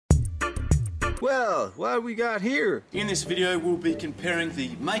Well, what have we got here? In this video we'll be comparing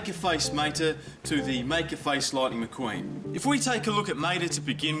the Maker Face Mater to the Maker Face Lightning McQueen. If we take a look at Mater to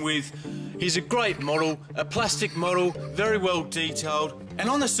begin with, he's a great model, a plastic model, very well detailed, and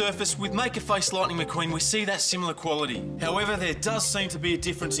on the surface with Maker Face Lightning McQueen we see that similar quality. However, there does seem to be a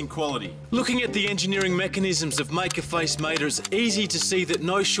difference in quality. Looking at the engineering mechanisms of Maker Face Mater, it's easy to see that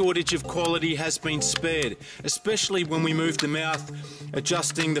no shortage of quality has been spared, especially when we move the mouth,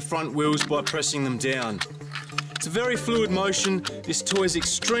 adjusting the front wheels by pressing them down. It's a very fluid motion. This toy is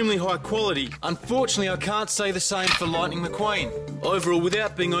extremely high quality. Unfortunately, I can't say the same for Lightning McQueen. Overall,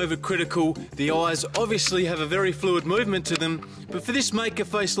 without being overcritical, the eyes obviously have a very fluid movement to them, but for this Maker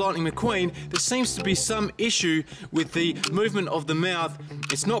Face Lightning McQueen, there seems to be some issue with the movement of the mouth.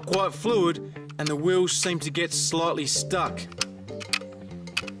 It's not quite fluid, and the wheels seem to get slightly stuck.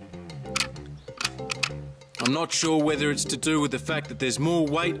 I'm not sure whether it's to do with the fact that there's more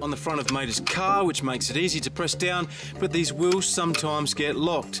weight on the front of Mater's car, which makes it easy to press down, but these wheels sometimes get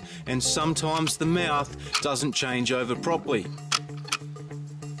locked, and sometimes the mouth doesn't change over properly.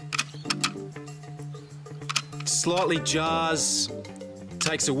 It slightly jars,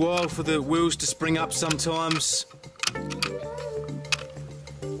 takes a while for the wheels to spring up sometimes.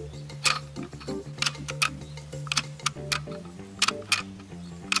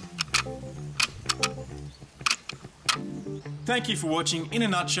 Thank you for watching. In a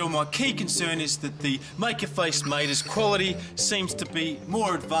nutshell, my key concern is that the Maker Face Mater's quality seems to be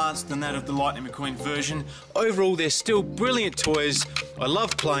more advanced than that of the Lightning McQueen version. Overall, they're still brilliant toys. I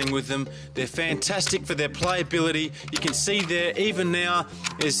love playing with them. They're fantastic for their playability. You can see there, even now,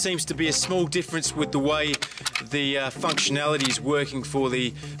 there seems to be a small difference with the way the functionality is working for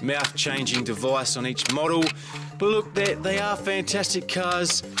the mouth-changing device on each model. But look, they are fantastic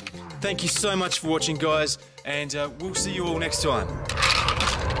cars. Thank you so much for watching, guys, and we'll see you all next time.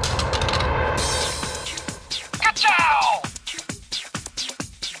 Ka-chow!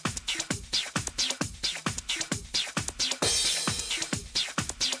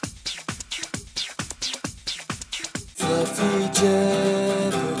 Fluffy